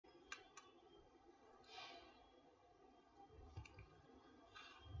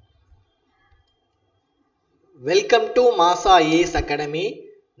Welcome to Masa AS Academy.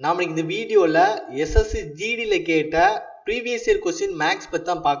 நாம இந்த வீடியோல SSC GD ல கேட்ட previous year question max பத்தி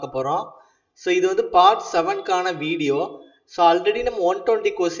தான் பார்க்க போறோம். சோ இது வந்து part 7 கான வீடியோ. சோ ஆல்ரெடி நம்ம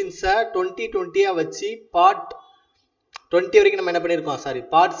 120 questions 2020 வச்சு part 20 வரைக்கும் நம்ம என்ன பண்ணிருக்கோம்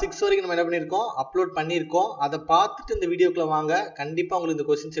part 6 வரைக்கும் நம்ம என்ன பண்ணிருக்கோம் அப்லோட் பண்ணிருக்கோம். அத பார்த்துட்டு இந்த வீடியோக்குள்ள வாங்க. கண்டிப்பா உங்களுக்கு இந்த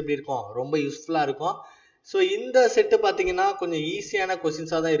questions எப்படி இருக்கும் ரொம்ப யூஸ்ஃபுல்லா இருக்கும். சோ இந்த செட் பாத்தீங்கன்னா கொஞ்சம் ஈஸியான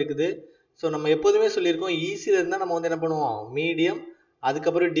questions தான் இருக்குது. சோ நம்ம எப்போதுமே சொல்லியிருக்கோம் ஈஸியா இருந்தா நம்ம வந்து என்ன பண்ணுவோம் மீடியம்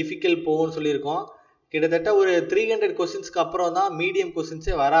அதுக்கப்புறம் டிஃபிகல்ட் போகும்னு சொல்லியிருக்கோம். கிட்டத்தட்ட ஒரு 300 क्वेश्चंसக்கு அப்புறம் தான் மீடியம்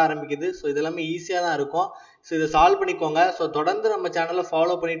क्वेश्चंसே வர ஆரம்பிக்குது. சோ இதெல்லாம் ஈஸியா தான் இருக்கும். சோ இத சால்வ் பண்ணிக்கோங்க. சோ தொடர்ந்து நம்ம சேனலை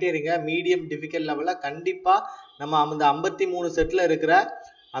ஃபாலோ பண்ணிட்டே இருங்க. மீடியம் டிஃபிகல்ட் லெவல்ல கண்டிப்பா நம்ம அந்த 53 செட்ல இருக்கிற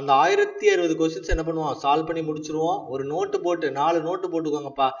அந்த 1060 क्वेश्चंस என்ன பண்ணுவோம் சால்வ் பண்ணி முடிச்சிருவோம். ஒரு நோட் போட்டு 4 note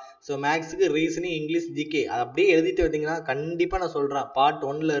போட்டுக்கோங்கப்பா. So மேத்ஸ்க்கு reasoning English GK அத அப்படியே எழுதிட்டு வந்தீங்கன்னா கண்டிப்பா நான் சொல்றேன் பார்ட்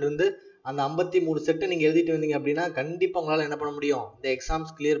 1ல இருந்து அந்த 53 செட் நீங்க எழுதிட்டு வந்தீங்க அப்படினா கண்டிப்பா உங்களால என்ன பண்ண முடியும் இந்த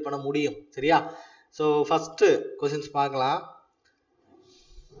எக்ஸாம்ஸ் கிளியர் பண்ண முடியும். சரியா? சோ ஃபர்ஸ்ட் क्वेश्चंस பார்க்கலாம்.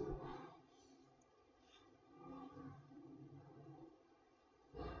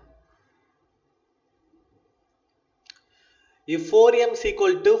 If 4m is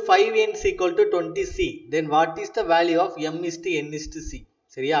equal to 5n is equal to 20c, then what is the value of m is to n is to c?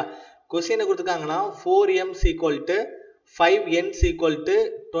 சரியா? Question கொடுத்திருக்காங்கன்னா 4m is equal to 5n is equal to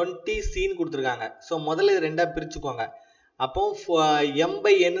 20c ன்னு கொடுத்திருக்காங்க. So முதல்ல இது ரெண்டா பிரிச்சுக்கோங்க. அப்போ m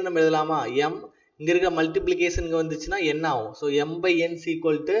by n நம்ம எழுதலாமா? m இங்க இருக்க மல்டிப்ளிகேஷன் இங்க வந்துச்சுனா n ஆகும். So m by n is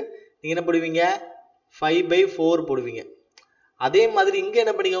equal to நீங்க என்ன போடுவீங்க 5 by 4 போடுவீங்க. அதே மாதிரி இங்க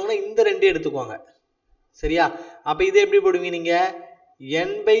என்ன பண்ணிக்கோங்கன்னா இந்த ரெண்டே எடுத்துக்கோங்க. சரியா? அப்ப இதை எப்படி போடுவீங்க நீங்க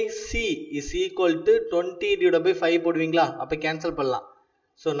n by c is equal to 20 divided by 5 போடுவீங்களா? அப்ப கேன்சல் பண்ணலாம்.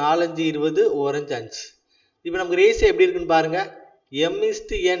 சோ 4 5 20 1 5 5. இப்போ நமக்கு ரேஷியோ எப்படி இருக்குன்னு பாருங்க. m is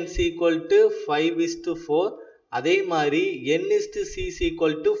to n is equal to 5 is to 4. அதே மாதிரி n is to c is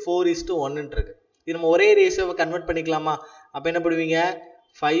equal to 4 is to 1 ன்னு இருக்கு. இது நம்ம ஒரே ரேஷியோவை கன்வர்ட் பண்ணிக்கலாமா? அப்ப என்ன போடுவீங்க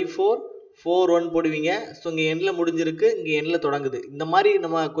 5 4 4 1 போடுவீங்க. சோ இங்க n ல முடிஞ்சிருக்கு, இங்க n ல தொடங்குது. இந்த மாதிரி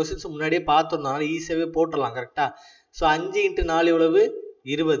நம்ம क्वेश्चंस முன்னாடியே பார்த்தோம்னால ஈஸியாவே போடலாம். கரெக்ட்டா? சோ 5 * 4 எவ்வளவு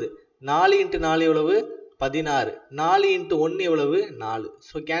 20. 4 * 4 எவ்வளவு 16. 4 * 1 எவ்வளவு 4.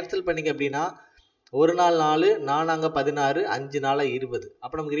 சோ கேன்சல் பண்ணிக்க அப்படினா 1 4 4 4 அங்க 16 5 4 20.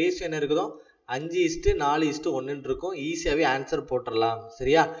 அப்ப நமக்கு ரேஷியோ என்ன இருக்குதோ 5:4:1 ன்னு இருக்கும். ஈஸியாவே ஆன்சர் போட்டுறலாம்.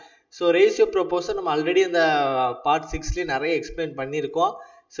 சரியா? சோ ரேஷியோ ப்ரொபோஷன் நம்ம ஆல்ரெடி அந்த பார்ட் 6ல நிறைய எக்ஸ்பிளைன் பண்ணிருக்கோம்.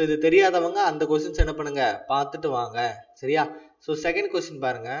 சோ இது தெரியாதவங்க அந்த क्वेश्चंस என்ன பண்ணுங்க பார்த்துட்டு வாங்க. சரியா? சோ செகண்ட் क्वेश्चन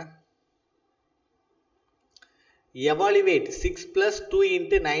பாருங்க. Evaluate 6 plus 2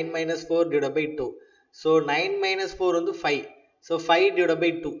 into 9 minus 4 divided by 2. So 9 minus 4 வந்து 5. So 5 divided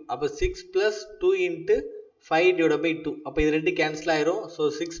by 2. அப்ப 6 plus 2 into 5 divided by 2. அப்ப இது ரெண்டு கேன்சல் ஆயிரும். So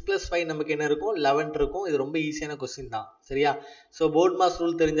 6 plus 5 நமக்கு என்ன இருக்கும் 11 இருக்கும். இது ரொம்ப ஈஸியான क्वेश्चन தான். சரியா? So போர்ட் மாஸ்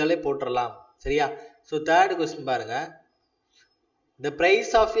ரூல் தெரிஞ்சாலே போட்டுறலாம். சரியா? So third question பாருங்க. The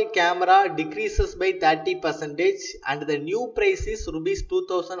price of a camera decreases by 30% and the new price is rupees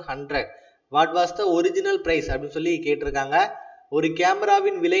 2100. What was the original price? அப்படின்னு சொல்லி கேட்டிருக்காங்க. ஒரு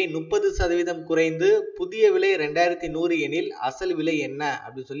கேமராவின் விலை 30% குறைந்து புதிய விலை 2100 எனில் அசல் விலை என்ன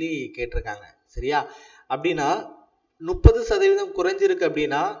அப்படின்னு சொல்லி கேட்டிருக்காங்க. சரியா? அப்படின்னா 30% குறைஞ்சிருக்கு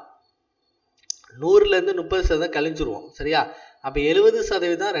அப்படின்னா 100ல இருந்து 30% கழிஞ்சிருவோம். சரியா? அப்ப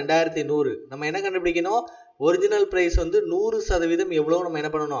 70% 2100. நம்ம என்ன கண்டுபிடிக்கணும் ஒரிஜினல் பிரைஸ் வந்து 100% எவ்வளவு நம்ம என்ன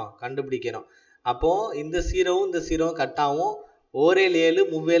பண்ணணும் கண்டுபிடிக்கணும். அப்போ இந்த 0வும் இந்த 0வும் கட் ஆகும். 1 7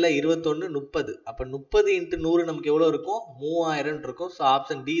 3 21 30. அப்ப 30 * 100 நமக்கு எவ்வளவு இருக்கும் 3000 இருக்கும். சோ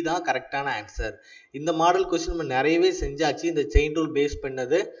ஆப்ஷன் டி தான் கரெக்டான ஆன்சர். இந்த மாடல் क्वेश्चन நம்ம நிறையவே செஞ்சாச்சு இந்த செயின் ரூல் பேஸ்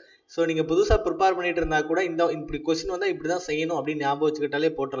பண்ணது. சோ நீங்க புதுசா ப்ரிப்பேர் பண்ணிட்டு இருந்தா கூட இந்த இப்படி क्वेश्चन வந்தா இப்படி தான் செய்யணும் அப்படி ஞாபகம்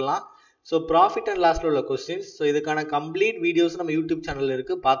வச்சுக்கிட்டாலே போட்டுறலாம். சோ ப்ராஃபிட் அண்ட் லாஸ்ல உள்ள क्वेश्चंस. சோ இதுக்கான கம்ப்ளீட் வீடியோஸ் நம்ம YouTube சேனல்ல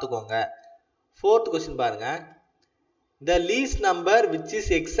இருக்கு பாத்துக்கோங்க. Fourth question பாருங்க. The least number which is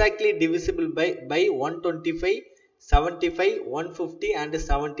exactly divisible by 125, 75, 150 and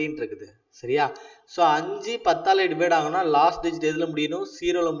 17 இருக்குது. சரியா? சோ 5 10ஆல டிவைட் ஆகும்னா லாஸ்ட் டிஜிட் எதுல முடியணும்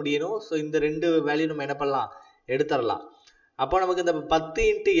 0ல முடியணும். சோ இந்த ரெண்டு வேல்யூ நம்ம என்ன பண்ணலாம் எடுத்துறலாம். அப்போ நமக்கு இந்த 10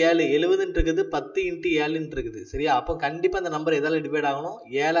 * 7 70 ன்னு இருக்குது 10 * 7 ன்னு இருக்குது. சரியா? அப்போ கண்டிப்பா இந்த நம்பர் எதால டிவைட் ஆகணும்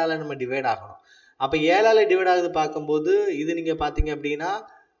 7ஆல நம்ம டிவைட் ஆகணும். அப்ப 7ஆல டிவைட் ஆகுது பாக்கும்போது இது நீங்க பாத்தீங்க அப்படினா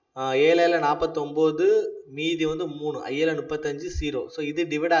 7 49 மீதி வந்து 3 5 35 0. சோ இது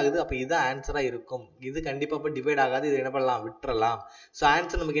டிவைட் ஆகுது. அப்ப இது ஆன்சரா இருக்கும். இது கண்டிப்பா அப்ப டிவைட் ஆகாது. இது என்ன பண்ணலாம் விட்டுறலாம். சோ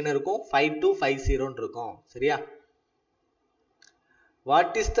ஆன்சர் நமக்கு என்ன இருக்கும் 5250 ன்னு இருக்கும். சரியா?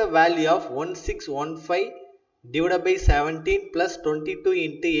 What is the value of 1615 divided by 17 plus 22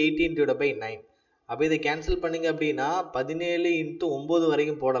 into 18 divided by 9? அப்போ இதை கேன்சல் பண்ணிங்க அப்படின்னா 17 × 9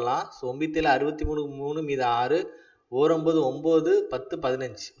 வரைக்கும் போடலாம். ஸோ 9 63 3 மீது 6 9 9 10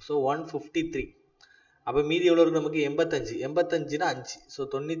 15. ஸோ 153. அப்போ மீதி எவ்வளோ இருக்குது நமக்கு 85. 85னா 5. ஸோ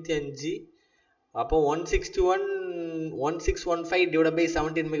 95. அப்போ 161 1615 டிவைட் பை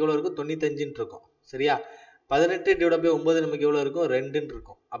 17 நமக்கு எவ்வளோ இருக்கும் 95ன்னு இருக்கும். சரியா? 18 டிவைட் பை 9 நமக்கு எவ்வளோ இருக்கும் 2ன்னு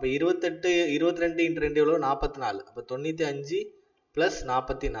இருக்கும். அப்போ 22 × 2 எவ்வளோ 44. அப்போ 95 +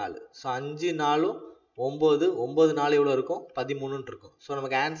 44. ஸோ 5 4 9 9 4 எவ்வளோ இருக்கும் 13ன்னு இருக்கும். ஸோ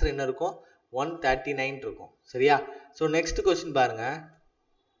நமக்கு ஆன்சர் என்ன இருக்கும் 139 இருக்கும். சரியா? ஸோ நெக்ஸ்ட் கொஸ்டின் பாருங்க.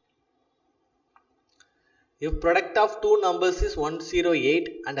 If product of two numbers is 108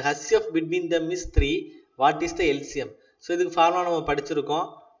 and HCF between them is 3, what is the LCM? So இதுக்கு ஃபார்முலா நம்ம படிச்சிருக்கோம்.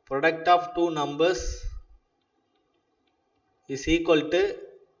 Product of two numbers is equal to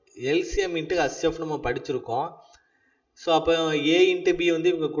LCM into HCF நம்ம படிச்சிருக்கோம். ஸோ அப்போ A into B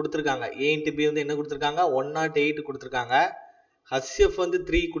வந்து இவங்க கொடுத்துருக்காங்க. A into B வந்து என்ன கொடுத்துருக்காங்க 108 கொடுத்துருக்காங்க. HCF வந்து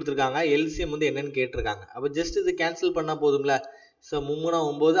 3 கொடுத்துருக்காங்க. LCM வந்து என்னன்னு கேட்டிருக்காங்க. அப்போ ஜஸ்ட் இது கேன்சல் பண்ணால் போதும்ல. ஸோ 3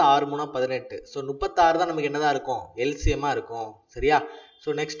 9 6 3 18. ஸோ 36 தான் நமக்கு என்னதான் இருக்கும் எல்சிஎம்மாக இருக்கும். சரியா? ஸோ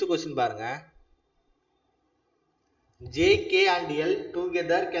நெக்ஸ்ட் கொஸ்டின் பாருங்க. J, K and L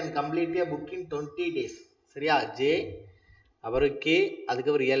together can complete a book in 20 days. சரியா? J அப்புறம் K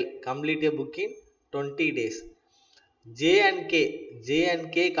அதுக்கப்புறம் L complete a book in 20 days. J and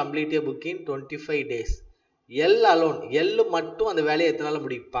K complete a book in 25 days. L alone L மட்டும் அந்த வேலையை எத்தனை நாள்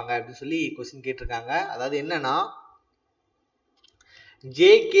முடிப்பாங்க அப்படின்னு சொல்லி கொஸ்டின் கேட்டிருக்காங்க. அதாவது என்னன்னா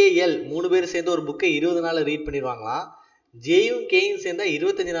JKL 3 பேர் சேர்ந்து ஒரு புக்கை 20 நாள்ல ரீட் பண்ணிடுவாங்களாம். ஜேயும் கேயும் சேர்ந்தா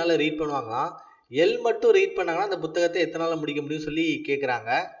 25 நாள்ல ரீட் பண்ணுவாங்களாம். எல் மட்டும் ரீட் பண்ணாங்கன்னா அந்த புத்தகத்தை எத்தனை நாள்ல முடிக்க முடியும்னு சொல்லி கேட்குறாங்க.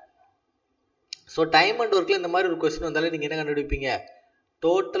 ஸோ டைம் அண்ட் ஒர்க்கில் இந்த மாதிரி ஒரு கொஸ்டின் வந்தாலே நீங்கள் என்ன கண்டுபிடிப்பீங்க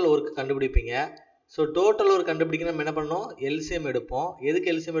total work கண்டுபிடிப்பீங்க. So total work கண்டுபிடிக்க நம்ம என்ன பண்ணோம் எல்சிஎம் எடுப்போம்.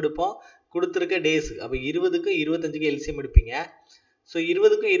 எதுக்கு எல்சிஎம் எடுப்போம் கொடுத்துருக்க டேஸு. அப்போ 20க்கும் 25க்கும் எல்சிஎம் எடுப்பீங்க. ஸோ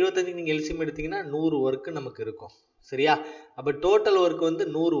 20க்கும் 25க்கு நீங்கள் எல்சிஎம் எடுத்தீங்கன்னா 100 ஒர்க்கு நமக்கு இருக்கும். சரியா? அப்போ டோட்டல் ஒர்க் வந்து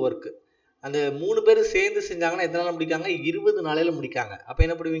 100 ஒர்க்கு. அந்த 3 பேர் சேர்ந்து செஞ்சாங்கன்னா எத்தனை நாள் முடிக்காங்க 20 நாளையில முடிக்காங்க. அப்போ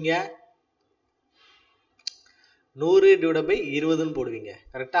என்ன போடுவீங்க 100 டிவைட் பை 20ன்னு போடுவீங்க.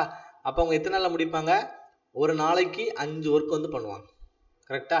 கரெக்டா? அப்போ அவங்க எத்தனை நாளில் முடிப்பாங்க ஒரு நாளைக்கு 5 ஒர்க் வந்து பண்ணுவாங்க.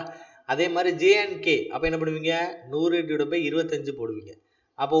 கரெக்டா? அதே மாதிரி ஜே அண்ட் கே அப்போ என்ன பண்ணுவீங்க 100 டிவைட் பை 25 போடுவீங்க.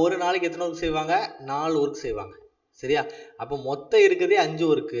 அப்போ ஒரு நாளைக்கு எத்தனை ஒர்க் செய்வாங்க 4 ஒர்க் செய்வாங்க. சரியா? அப்போ மொத்தம் இருக்கிறதே 5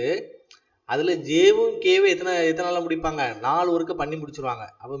 ஒர்க்கு. அதில் ஜேவும் கேவும் எத்தனை நாளில் முடிப்பாங்க 4 ஒர்க்கை பண்ணி முடிச்சிருவாங்க.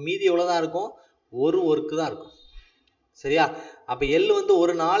 அப்போ மீதி எவ்வளோ தான் இருக்கும் ஒரு ஒர்க்கு தான் இருக்கும். சரியா? அப்போ எல் வந்து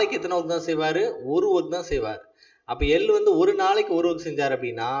ஒரு நாளைக்கு எத்தனை ஒர்க் தான் செய்வார் ஒரு ஒர்க் தான் செய்வார். அப்போ எல் வந்து ஒரு நாளைக்கு ஒரு ஒர்க் செஞ்சார்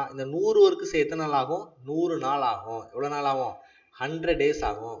அப்படின்னா இந்த 100 ஒர்க்கு செய்ய எத்தனை நாள் ஆகும் 100 நாள் ஆகும். எவ்வளோ நாள் ஆகும் 100 டேஸ்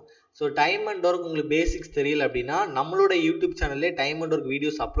ஆகும். ஸோ டைம் அண்ட் ஒர்க் உங்களுக்கு பேசிக்ஸ் தெரியல அப்படின்னா நம்மளோட யூடியூப் சேனல்லே time and work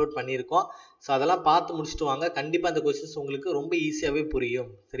videos upload பண்ணியிருக்கோம். ஸோ அதெல்லாம் பார்த்து முடிச்சுட்டு வாங்க. கண்டிப்பாக அந்த கொஸ்டின்ஸ் உங்களுக்கு ரொம்ப ஈஸியாகவே புரியும்.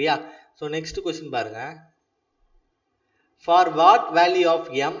 சரியா? ஸோ நெக்ஸ்ட் கொஸ்டின் பாருங்க. For what value of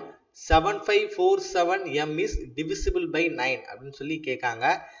M 7547 m is divisible by 9 அப்படின்னு சொல்லி கேட்காங்க.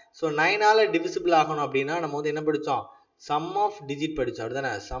 ஸோ 9ஆல் டிவிசிபிள் ஆகணும் அப்படின்னா நம்ம வந்து என்ன படித்தோம் சம் ஆஃப் டிஜிட் படித்தோம்.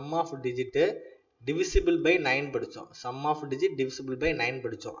 அப்படிதானே? Some of digit divisible by 9 படிச்சோம். sum of digit divisible by 9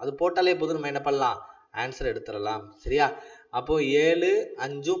 படிச்சோம். அது போட்டாலே போதும் நம்ம என்ன பண்ணலாம் ஆன்சர் எடுத்துடலாம். சரியா? அப்போ 7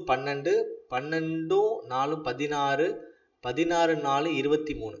 5 12 12 4 16 16 4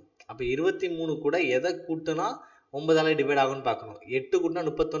 23. அப்போ 23 கூட எதை கூட்டினா 9ஆல் டிவைட் ஆகும்னு பார்க்கணும். 8 கூட்டினா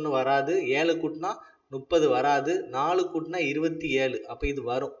 31 வராது. 7 கூட்டினா 30 வராது. 4 கூட்டினா 27. அப்போ இது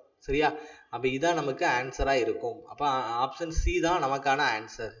வரும். சரியா? அப்போ இதான் நமக்கு ஆன்சராக இருக்கும். அப்போ ஆப்ஷன் சி தான் நமக்கான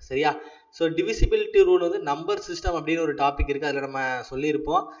ஆன்சர். சரியா? ஸோ டிவிசிபிலிட்டி ரூல் வந்து நம்பர் சிஸ்டம் அப்படின்னு ஒரு டாபிக் இருக்குது. அதில் நம்ம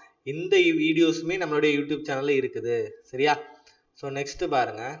சொல்லியிருப்போம். இந்த வீடியோஸுமே நம்மளுடைய யூடியூப் சேனலில் இருக்குது. சரியா? ஸோ நெக்ஸ்ட்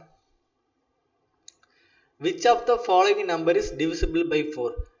பாருங்க. Which of the following number is divisible by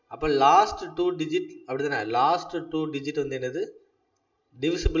 4? அப்போ லாஸ்ட் 2 டிஜிட் அப்படி தானே லாஸ்ட் 2 டிஜிட் வந்து என்னது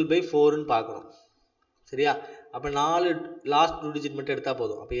டிவிசிபிள் பை 4ன்னு பார்க்கணும். சரியா? அப்போ 4 லாஸ்ட் 2 டிஜிட் மட்டும் எடுத்தால்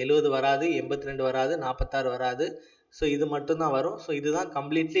போதும். அப்போ 70 வராது, 82 வராது, 46 வராது. ஸோ இது மட்டும்தான் வரும். ஸோ இதுதான்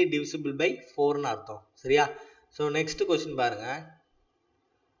கம்ப்ளீட்லி டிவிசிபிள் பை 4ன்னு அர்த்தம். சரியா? ஸோ நெக்ஸ்ட் கொஸ்டின் பாருங்க.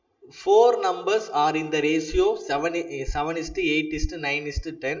 4 numbers are in the ratio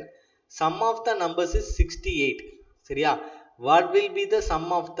 7:8:9:10. Sum of the numbers is 68. சரியா? What will be the sum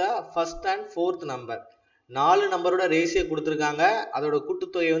of the first and fourth number? 4 நம்பரோட ரேஷியோ கொடுத்துருக்காங்க. அதோட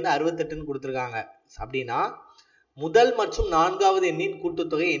கூட்டுத்தொகை வந்து 68ன்னு கொடுத்துருக்காங்க. அப்படின்னா முதல் மற்றும் 4வது எண்ணின்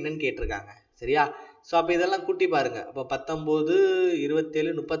கூட்டுத்தொகை என்னன்னு கேட்டிருக்காங்க. சரியா? ஸோ அப்போ இதெல்லாம் கூட்டி பாருங்க. அப்போ 19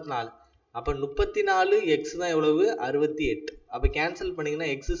 27 34. அப்போ 34 எக்ஸ் தான் எவ்வளவு 68. அப்போ கேன்சல் பண்ணிங்கன்னா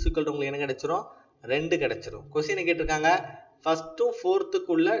எக்ஸ் ஈக்குவல் டு உங்களுக்கு என்ன கிடைச்சிரும் 2 கிடைச்சிரும். கொஸ்டினை கேட்டிருக்காங்க ஃபர்ஸ்ட்டும்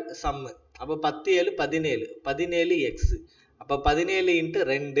ஃபோர்த்துக்குள்ள சம்மு. அப்போ 10 7 17 17x. அப்போ 17 ×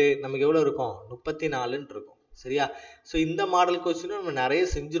 2 நமக்கு எவ்வளோ இருக்கும் 34ன்னு இருக்கும். சரியா? ஸோ இந்த மாடல் கொஸ்டினும் நம்ம நிறைய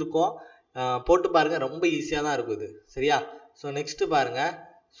செஞ்சுருக்கோம். போட்டு பாருங்க, ரொம்ப ஈஸியாக தான் இருக்கும் இது. சரியா? ஸோ நெக்ஸ்ட் பாருங்க.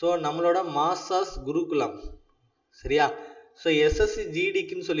 ஸோ நம்மளோட மாசாஸ் குருகுலம். சரியா? ஸோ எஸ்எஸ்சி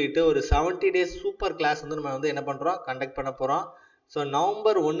ஜிடிக்குன்னு சொல்லிட்டு ஒரு 70 days சூப்பர் கிளாஸ் வந்து நம்ம வந்து என்ன பண்ணுறோம், கண்டக்ட் பண்ண போகிறோம். ஸோ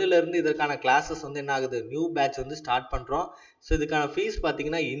நவம்பர் 1லேருந்து இதற்கான கிளாஸஸ் வந்து என்ன ஆகுது, நியூ பேட்ச் வந்து ஸ்டார்ட் பண்ணுறோம். ஸோ இதுக்கான ஃபீஸ்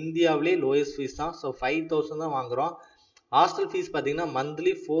பார்த்தீங்கன்னா இந்தியாவிலே லோயஸ்ட் ஃபீஸ் தான். ஸோ 5000 தான் வாங்குகிறோம். ஹாஸ்டல் ஃபீஸ் பார்த்தீங்கன்னா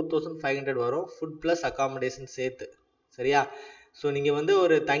மந்த்லி 4500 வரும், ஃபுட் ப்ளஸ் அகாமடேஷன் சேர்த்து. சரியா? ஸோ நீங்கள் வந்து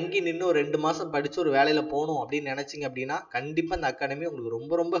ஒரு தங்கி நின்று ஒரு 2 மாதம் படித்து ஒரு வேலையில் போகணும் அப்படின்னு நினச்சிங்க அப்படின்னா கண்டிப்பாக இந்த அகாடமி உங்களுக்கு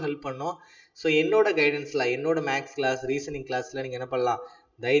ரொம்ப ரொம்ப ஹெல்ப் பண்ணும். ஸோ என்னோட கைடன்ஸில், என்னோட மேக்ஸ் கிளாஸ், ரீசனிங் கிளாஸில் நீங்கள் என்ன பண்ணலாம்,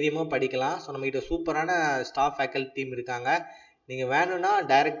 தைரியமாக படிக்கலாம். ஸோ நம்மகிட்ட சூப்பரான ஸ்டாஃப் ஃபேக்கல்டி டீம் இருக்காங்க. நீங்கள் வேணும்னா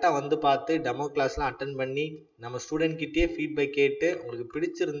டைரெக்டாக வந்து பார்த்து டெமோ கிளாஸ்லாம் அட்டன் பண்ணி நம்ம ஸ்டூடெண்ட் கிட்டே ஃபீட்பேக் கேட்டு உங்களுக்கு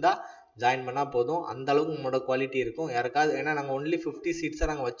பிடிச்சிருந்தா ஜாயின் பண்ணால் போதும். அந்த அளவுக்கு உங்களோட குவாலிட்டி இருக்கும். யாருக்காவது, ஏன்னா நாங்கள் ஒன்லி 50 சீட்ஸாக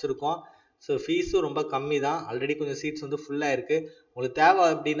நாங்கள் வச்சுருக்கோம். ஸோ ஃபீஸும் ரொம்ப கம்மி தான். ஆல்ரெடி கொஞ்சம் சீட்ஸ் வந்து ஃபுல்லாக இருக்குது. உங்களுக்கு தேவை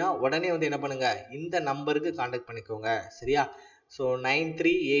அப்படின்னா உடனே வந்து என்ன பண்ணுங்கள், இந்த நம்பருக்கு காண்டாக்ட் பண்ணிக்கோங்க. சரியா? ஸோ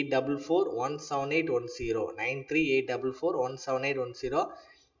 9384417810 9384417810,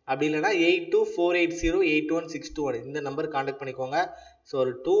 அப்படி இல்லைனா 8248081621 இந்த நம்பருக்கு காண்டாக்ட் பண்ணிக்கோங்க. ஸோ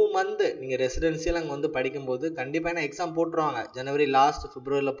ஒரு 2 month நீங்கள் ரெசிடென்சியல் அங்கே வந்து படிக்கும்போது கண்டிப்பாக என்ன எக்ஸாம் போட்டுருவாங்க. ஜனவரி லாஸ்ட்,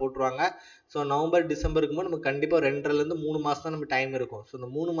 பிப்ரவரியில் போட்டுருவாங்க. ஸோ நவம்பர் டிசம்பருக்கு போது நமக்கு கண்டிப்பாக 2லேருந்து 3 மாதம் தான் நம்ம டைம் இருக்கும். ஸோ இந்த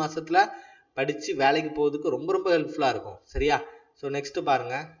 3 மாதத்தில் படித்து வேலைக்கு போகிறதுக்கு ரொம்ப ரொம்ப ஹெல்ப்ஃபுல்லாக இருக்கும். சரியா? ஸோ நெக்ஸ்ட்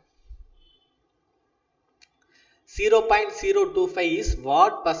பாருங்க. 0.025 இஸ்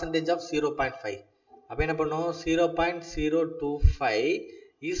வாட் பர்சன்டேஜ் ஆஃப் 0.5? அப்போ என்ன பண்ணும், 0.025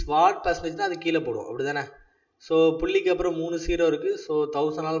 இஸ் வாட் பர்சன்டேஜ்னா அது கீழே போடும், அப்படி தானே? ஸோ புள்ளிக்கு அப்புறம் 3 0 இருக்குது. ஸோ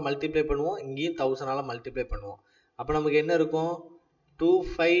 1000ஆல் மல்டிப்ளை பண்ணுவோம், இங்கேயும் 1000ஆல் மல்டிப்ளை பண்ணுவோம். அப்போ நமக்கு என்ன இருக்கும்,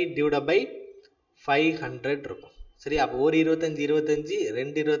 25/500 இருக்கும். சரி? அப்போ ஒரு 25 25,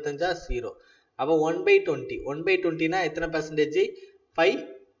 2 25 0. அப்போ 1/20. 1/20னா எத்தனை பர்சன்டேஜ்,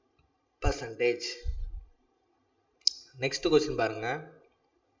 5%. நெக்ஸ்ட் கொஸ்டின் பாருங்க.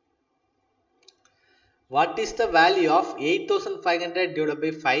 What is the value of 8500 divided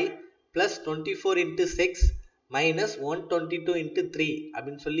by 5 plus 24 into 6 minus 122 into 3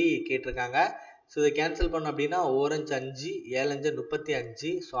 அப்படின்னு சொல்லி கேட்டிருக்காங்க. ஸோ இதை கேன்சல் பண்ணோம் அப்படின்னா 1 5 5, 7 5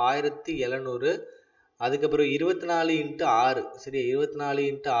 35, ஸோ 1700. அதுக்கப்புறம் 24 into 6. சரி, 24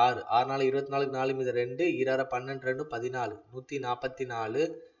 into 6, 6 4 24, 4 மீது 2, 2 12 2 14, 144.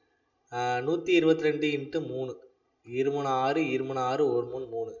 122 into 3, 26 26 1 3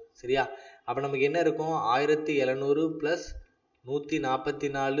 3. சரியா? அப்போ நமக்கு என்ன இருக்கும், 1700 +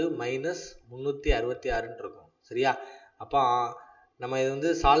 144 மைனஸ் 366 இருக்கும். சரியா? அப்போ நம்ம இதை வந்து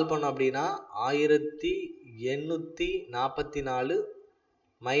சால்வ் பண்ணோம் அப்படின்னா 1844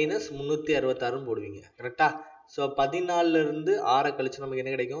 மைனஸ் 366 போடுவீங்க. கரெக்டா? ஸோ 14லேருந்து 6 கழிச்சு நமக்கு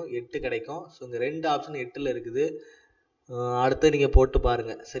என்ன கிடைக்கும், 8 கிடைக்கும். ஸோ இந்த 2 ஆப்ஷன் 8ல் இருக்குது. அடுத்து நீங்கள் போட்டு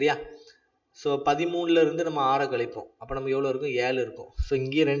பாருங்கள். சரியா? ஸோ 13லேருந்து நம்ம 6 கழிப்போம். அப்போ நம்ம எவ்வளோ இருக்கும், 7 இருக்கும். ஸோ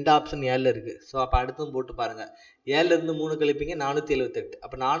இங்கேயே 2 ஆப்ஷன் 7ல் இருக்குது. ஸோ அப்போ அடுத்தும் போட்டு பாருங்கள். 7லேருந்து 3 கழிப்பீங்க, 478.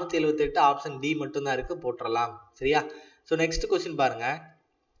 அப்போ 478 ஆப்ஷன் டி மட்டும்தான் இருக்குது, போட்டுடலாம். சரியா? ஸோ நெக்ஸ்ட் கொஸ்டின் பாருங்கள்.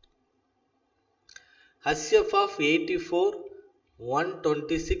 HCF ஆஃப் 84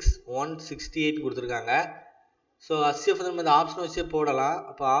 126 168 கொடுத்துருக்காங்க. ஸோ HCF வந்து நம்ம இந்த ஆப்ஷன் வச்சே போடலாம்.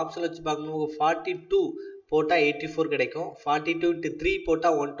 அப்போ ஆப்ஷன் வச்சு பார்க்கும்போது 42 போட்டால் 84 கிடைக்கும். 42 into 3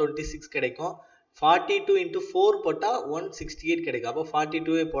 போட்டால் 126 கிடைக்கும். 42 into 4 போட்டால் 168 கிடைக்கும். அப்போ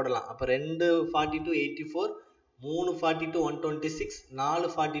 42 போடலாம். அப்போ 2 42 84, 3 42 126, 4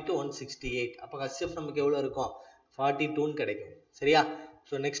 42 168. அப்போ HCF நமக்கு எவ்வளோ இருக்கும், 42ன்னு கிடைக்கும். சரியா?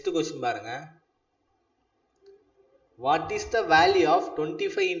 ஸோ நெக்ஸ்ட் கொஸ்டின் பாருங்க. What is the value of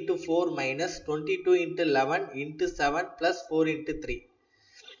 25 into 4 minus 22 into 11 into 7 plus 4 into 3?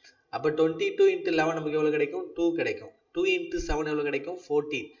 அப்போ 22 into 11 நமக்கு எவ்வளோ கிடைக்கும், 2 கிடைக்கும். 2 into 7 எவ்வளோ கிடைக்கும்,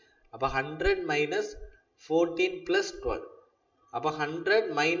 14. அப்போ 100 minus 14 plus 12. அப்போ 100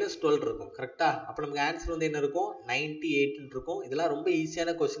 minus 12 இருக்கும். கரெக்டா? அப்போ நமக்கு ஆன்சர் வந்து என்ன இருக்கும், 98 இருக்கும். இதெல்லாம் ரொம்ப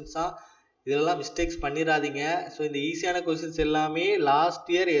ஈஸியான கொஸ்டின்ஸ் தான். இதெல்லாம் மிஸ்டேக்ஸ் பண்ணிடாதீங்க. ஸோ இந்த ஈஸியான கொஸ்டின்ஸ் எல்லாமே லாஸ்ட்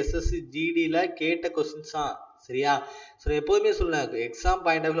இயர் எஸ்எஸ்சி ஜிடியில் கேட்ட கொஸ்டின்ஸ் தான். சரியா? ஸோ எப்போதுமே சொல்லுவேன், எக்ஸாம்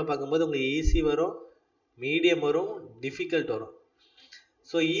பாயிண்ட் ஆஃப் வியூவில் பார்க்கும்போது உங்களுக்கு ஈஸி வரும், மீடியம் வரும், டிஃபிகல்ட் வரும்.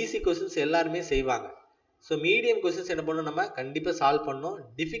 ஸோ ஈஸி கொஸ்டின்ஸ் எல்லாருமே செய்வாங்க. ஸோ மீடியம் கொஸ்டின்ஸ் என்ன பண்ணணும், நம்ம கண்டிப்பாக சால்வ் பண்ணணும்.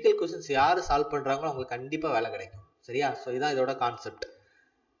 டிஃபிகல்ட் கொஸ்டின்ஸ் யார் சால்வ் பண்ணுறாங்களோ அவங்களுக்கு கண்டிப்பாக வேலை கிடைக்கும். சரியா? ஸோ இதான் இதோட கான்செப்ட்.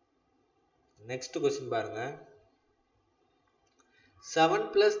 நெக்ஸ்ட் கொஸ்டின் பாருங்க. 7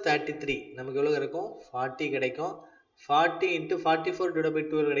 + 33 நமக்கு எவ்வளோ கிடைக்கும், 40 கிடைக்கும். 40 into 44 divided by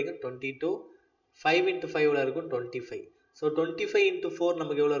 12 கிடைக்கும், 22. 5 into 5 எவ்வளோ இருக்கும், 25. ஸோ 25 into 4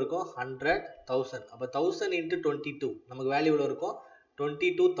 நமக்கு எவ்வளோ இருக்கும் 100,000. அப்போ 1000 into 22 நமக்கு வேல்யூ எவ்வளோ இருக்கும்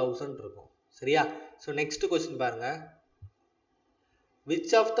 22,000 இருக்கும். சரியா? ஸோ நெக்ஸ்ட் கொஸ்டின் பாருங்க.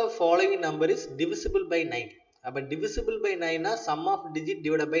 which of the following number is divisible by 9? அப்போ divisible by 9 sum of digit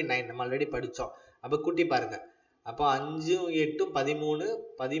divided by 9 நம்ம ஆல்ரெடி படித்தோம். அப்போ கூட்டி பாருங்க. அப்போ 5 8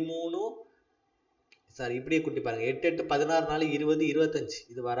 13 சாரி இப்படியே கூட்டி பாருங்க. 8 8 16 4 20 25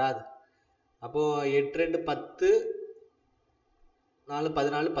 இது வராது. அப்போ 8 2 10 4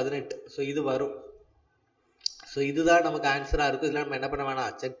 14 18 ஸோ இது வரும். ஸோ இதுதான் நமக்கு ஆன்சரா இருக்கும். இதில் நம்ம என்ன பண்ண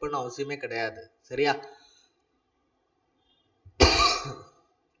வேணாம் செக் பண்ண அவசியமே கிடையாது. சரியா?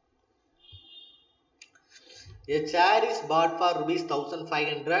 A chair is bought for rupees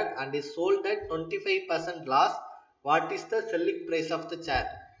 1500 and is sold at 25% loss. What is the selling price of the chair?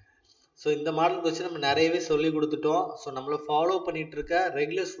 So இந்த மாடல் கொஸ்டின் நம்ம நிறையவே சொல்லி கொடுத்துட்டோம். ஸோ நம்மளை ஃபாலோ பண்ணிட்டு இருக்க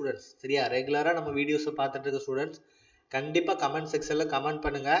ரெகுலர் ஸ்டூடெண்ட்ஸ், சரியா, ரெகுலராக நம்ம வீடியோஸை பார்த்துட்டு இருக்க ஸ்டூடெண்ட்ஸ் கண்டிப்பாக கமெண்ட் செக்ஷனில் கமெண்ட்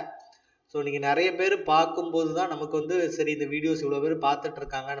பண்ணுங்க. ஸோ நீங்கள் நிறைய பேர் பார்க்கும்போது தான் நமக்கு வந்து சரி இந்த வீடியோஸ் இவ்வளோ பேர் பார்த்துட்டு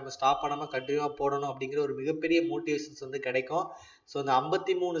இருக்காங்க, நம்ம ஸ்டாப் பண்ணாமல் கண்டினியூவாக போடணும் அப்படிங்கிற ஒரு மிகப்பெரிய மோட்டிவேஷன்ஸ் வந்து கிடைக்கும். ஸோ இந்த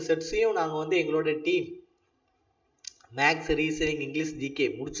 53 செட்ஸையும் நாங்கள் வந்து எங்களோட team maths, reasoning, English, GK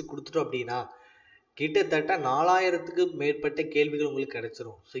முடிச்சு கொடுத்துட்டோம் அப்படின்னா கிட்டத்தட்ட 4000க்கு மேற்பட்ட கேள்விகள் உங்களுக்கு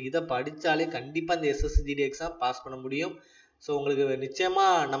கிடைச்சிரும். ஸோ இதை படித்தாலே கண்டிப்பாக இந்த எஸ்எஸ்சி ஜிடி எக்ஸாம் பாஸ் பண்ண முடியும். ஸோ உங்களுக்கு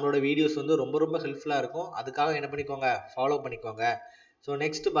நிச்சயமாக நம்மளோட வீடியோஸ் வந்து ரொம்ப ரொம்ப ஹெல்ப்ஃபுல்லாக இருக்கும். அதுக்காக என்ன பண்ணிக்கோங்க, ஃபாலோ பண்ணிக்கோங்க. ஸோ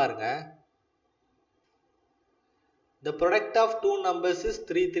நெக்ஸ்ட் பாருங்க. The product of two numbers is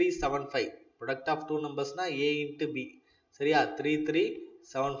 3375. Product of two numbers na a into b. சரியா?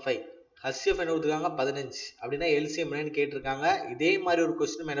 3375. HCF என்ன கொடுத்துருக்காங்க 15. அப்படின்னா LCM என்னன்னு கேட்டிருக்காங்க. இதே மாதிரி ஒரு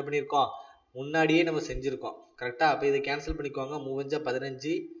கொஸ்டின் நம்ம என்ன பண்ணியிருக்கோம் முன்னாடியே நம்ம செஞ்சுருக்கோம். கரெக்டா? அப்போ இதை கேன்சல் பண்ணிக்கோங்க. 3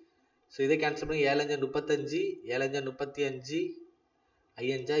 15. ஸோ இதை கேன்சல் பண்ணி 7 35, 7 35,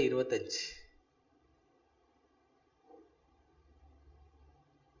 5 25.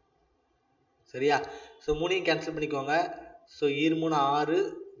 சரியா? ஸோ 3ஐயும் கேன்சல் பண்ணிக்கோங்க. ஸோ 3 6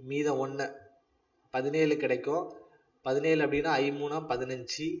 மீதம் 1 17 கிடைக்கும். 17 அப்படின்னா 5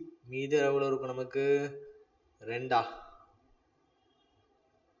 15 மீதம் எவ்வளோ இருக்கும் நமக்கு 2.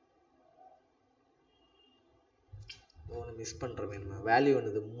 மிஸ் பண்ணுறோமே நம்ம வேல்யூ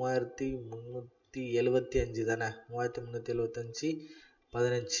வந்தது 3375 தானே. 3375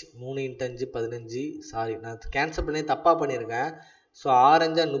 15 3 × 5 15. சாரி நான் கேன்சல் பண்ணி தப்பாக பண்ணியிருக்கேன். ஸோ 6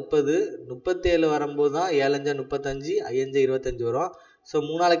 5 30, 37 வரும்போது தான் 7 5 35, 5 25 வரும். ஸோ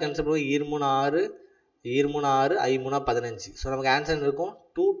 3ஆல் கேன்சல் பண்ணுவோம். 2 6, 2 6, 5 15. ஸோ நமக்கு ஆன்சர் இருக்கும்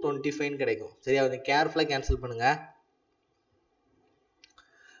 225 கிடைக்கும். சரியா? கொஞ்சம் கேர்ஃபுல்லாக கேன்சல் பண்ணுங்க.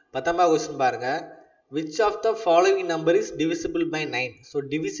 19வது கொஸ்டின் பாருங்க. which of the following number is divisible by 9? So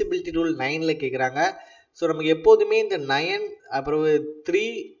divisibility rule 9ல் கேட்குறாங்க. ஸோ நமக்கு எப்போதுமே இந்த 9 அப்புறம் 3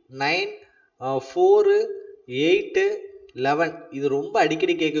 9 4 8 11 இது ரொம்ப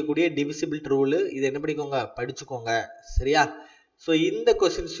அடிக்கடி கேட்கக்கூடிய டிவிசிபிலிட்டி ரூலு. இது என்ன பண்ணிக்கோங்க படிச்சுக்கோங்க. சரியா? ஸோ இந்த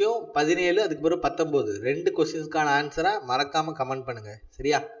கொஸ்டின்ஸையும் 17 அதுக்கு பிறகு 19 2 கொஸ்டின்ஸ்க்கான ஆன்சரை மறக்காம கமெண்ட் பண்ணுங்க.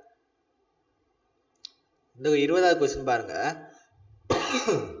 சரியா? இந்த 20வது கொஸ்டின் பாருங்க.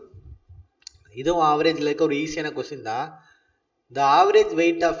 இதுவும் ஆவரேஜில் இருக்க ஒரு ஈஸியான கொஸ்டின் தான். The average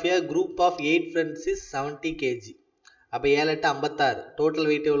weight of a group of 8 friends is 70 kg. அப்போ 7 8 56 டோட்டல்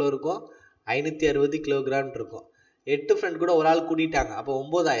வெயிட் எவ்வளோ இருக்கும் 560 கிலோகிராம் இருக்கும். 8 ஃப்ரெண்ட் கூட ஒரு ஆள் கூட்டிட்டாங்க. அப்போ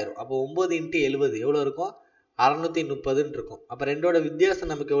 9000. அப்போ 9 × 70 எவ்வளோ இருக்கும் 630 இருக்கும். அப்போ ரெண்டோட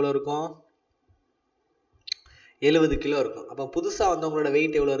வித்தியாசம் நமக்கு எவ்வளோ இருக்கும் 70 கிலோ இருக்கும். அப்போ புதுசாக வந்தவங்களோட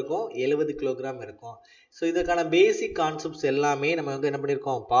வெயிட் எவ்வளோ இருக்கும் 70 கிலோகிராம் இருக்கும். ஸோ இதுக்கான பேசிக் கான்செப்ட்ஸ் எல்லாமே நம்ம வந்து என்ன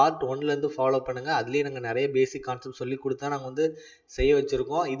பண்ணியிருக்கோம் பார்ட் 1லேருந்து ஃபாலோ பண்ணுங்கள். அதுலேயே நாங்கள் நிறைய பேசிக் கான்செப்ட் சொல்லி கொடுத்தா நாங்கள் வந்து செய்ய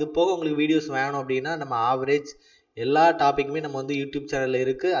வச்சுருக்கோம். இது போக உங்களுக்கு வீடியோஸ் வேணும் அப்படின்னா நம்ம ஆவரேஜ் எல்லா டாப்பிக்குமே நம்ம வந்து யூடியூப் சேனலில்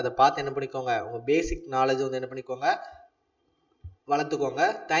இருக்குது. அதை பார்த்து என்ன பண்ணிக்கோங்க உங்கள் பேசிக் நாலேஜ் வந்து என்ன பண்ணிக்கோங்க வளர்த்துக்கோங்க.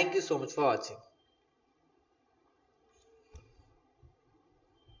 தேங்க்யூ ஸோ மச் ஃபார் வாட்சிங்.